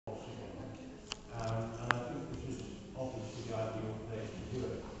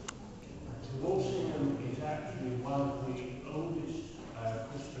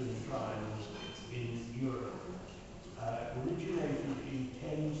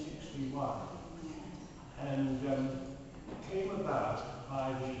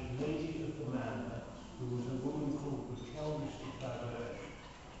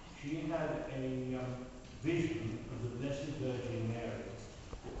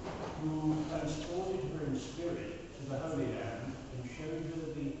who transported her in spirit to the Holy Land and showed her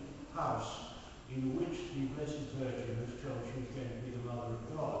the house in which the Blessed Virgin was told she was going to be the Mother of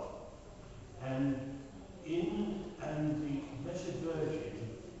God. And the Blessed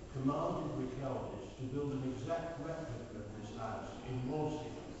Virgin commanded Richeldis to build an exact replica of this house in Walsingham.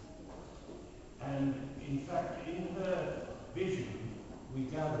 And in fact, in her vision, we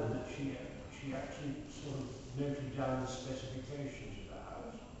gather that she actually sort of noted down the specifications of the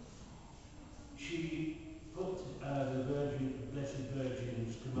house. She put the Blessed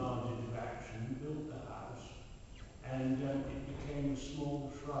Virgin's command into action, built the house, and it became a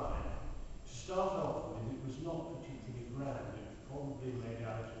small shrine. To start off with, it was not particularly grand. It was probably made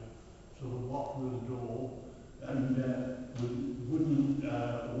out of sort of wattle door and with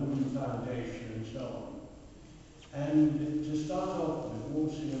wooden foundation and so on. And to start off with,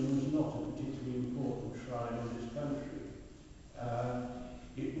 Walsingham was not a particularly important shrine in this country.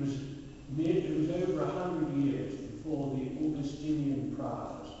 It was over 100 years before the Augustinian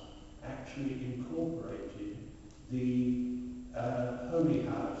priors actually incorporated the Holy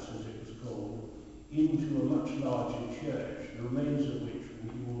House, as it was called, into a much larger church, the remains of which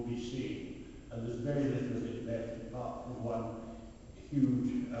you will be seeing. And there's very little of it left apart from one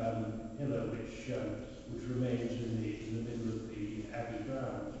huge pillar which remains in the middle of the abbey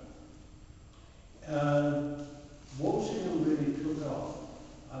grounds. Walsingham really took off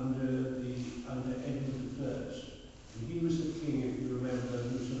under Edward I. And he was the king, if you remember,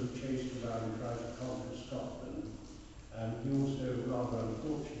 who sort of chased around and tried to conquer Scotland. And he also, rather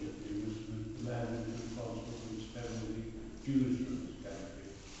unfortunately, was the man who was responsible for expelling the Jews from this country.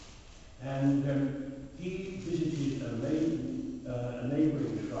 And he visited a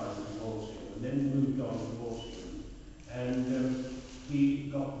neighbouring shrine in Walsingham, and then moved on to Walsingham. And he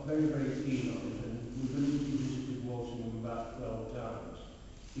got very, very keen on it, and we believe he visited Walsingham about 12 times.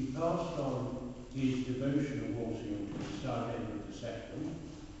 He passed on his devotion of Walsingham to his son Edward II,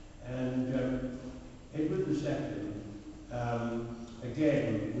 and Edward II again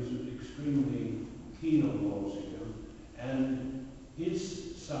was extremely keen on Walsingham, and his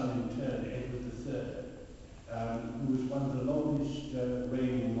son in turn, Edward III, who was one of the longest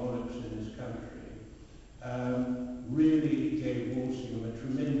reigning monarchs in this country, really gave Walsingham a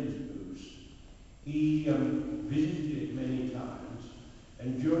tremendous boost. He visited it many times,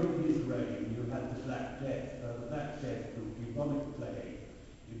 and during his reign you had the Black Death. The Black Death was bubonic plague.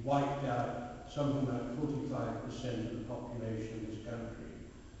 It wiped out something like 45% of the population of this country.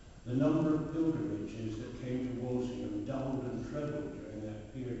 The number of pilgrimages that came to Walsingham doubled and trebled during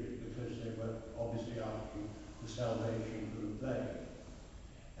that period because they were obviously asking for salvation from the plague.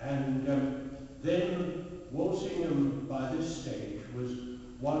 And then Walsingham, by this stage, was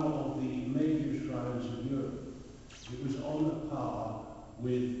one of the major shrines of Europe. It was on a par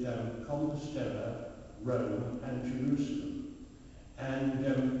with Compostela, Rome, and Jerusalem. And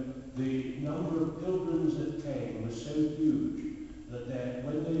the number of pilgrims that came was so huge that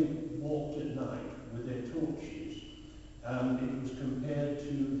when they walked at night with their torches, it was compared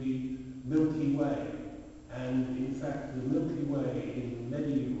to the Milky Way. And in fact, the Milky Way in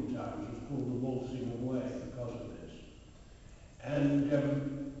medieval times was called the Walsingham Way because of this. And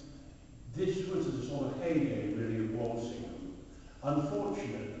this was the sort of heyday, really, of Walsingham.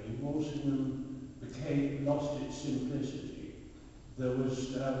 Unfortunately, Walsingham lost its simplicity. There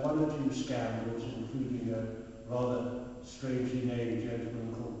was one or two scandals, including a rather strangely named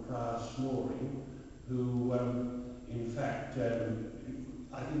gentleman called Prior Snoring, who, in fact,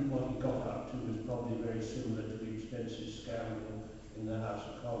 I think what he got up to was probably very similar to the expensive scandal in the House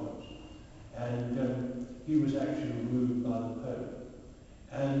of Commons. And he was actually removed by the Pope.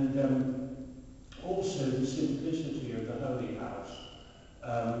 And also the simplicity of the Holy House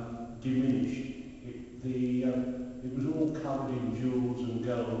diminished. It was all covered in jewels and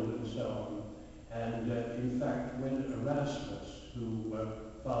gold and so on. And in fact, when Erasmus, who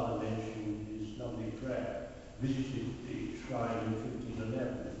Father mentioned in his lovely prayer, visited the shrine in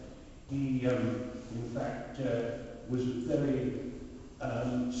 1511, he in fact was very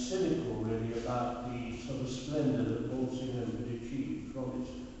cynical really about the sort of splendour that Walsingham had achieved from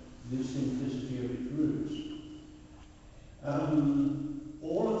the simplicity of its roots.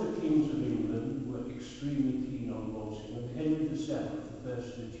 All of the kings of England were extremely keen on Walsingham. Henry VII, the first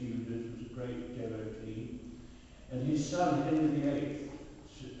of the Tudors, was a great devotee, and his son Henry VIII,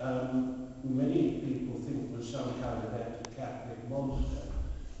 who many people think was some kind of anti-Catholic monster,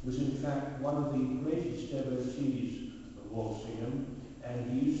 was in fact one of the greatest devotees of Walsingham, and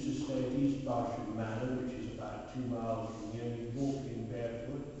he used to stay at East Barsham Manor, which is about 2 miles from here, and he'd walk in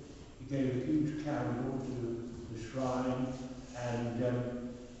barefoot. He gave a huge candle to the shrine, and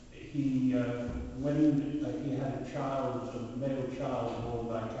when he had a child, a male child born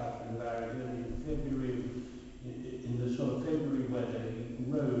by Catherine of Aragon in February, in the sort of February weather, he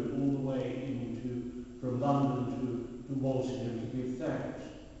rode all the way from London to Walsingham to give thanks.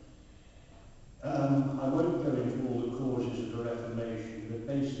 I won't go into all the causes of the Reformation, but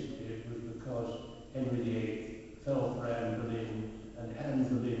basically it was because Henry VIII fell for Anne Boleyn, and Anne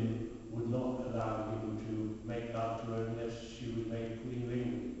Boleyn would not allow him to make love to her unless she was made Queen of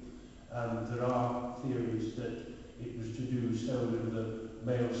England. There are theories that it was to do so with the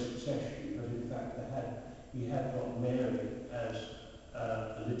male succession, but in fact he had got Mary as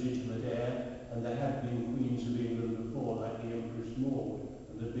a legitimate heir, and there had been queens of England before, like the Empress Maud,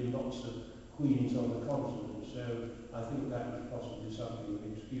 and there had been lots of queens on the continent, so I think that was possibly something of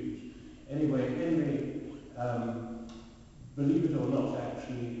an excuse. Anyway, Henry, believe it or not,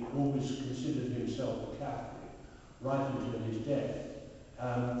 actually always considered himself a Catholic, right until his death.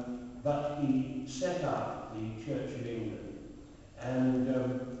 But he set up the Church of England, and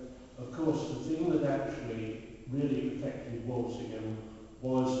of course the thing that actually really affected Walsingham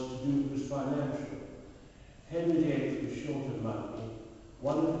was financial. Henry VIII was short of money.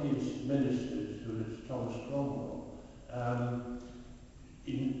 One of his ministers, who was Thomas Cromwell,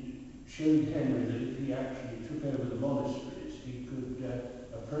 showed Henry that if he actually took over the monasteries, he could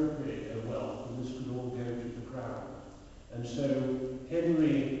appropriate their wealth, and this could all go to the crown. And so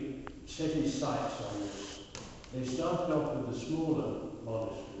Henry set his sights on this. They started off with the smaller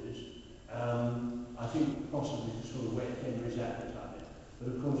monasteries, I think possibly to sort of whet Henry's appetite.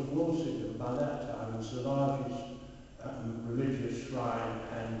 But of course Walsingham by that time was the largest religious shrine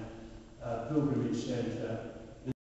and pilgrimage centre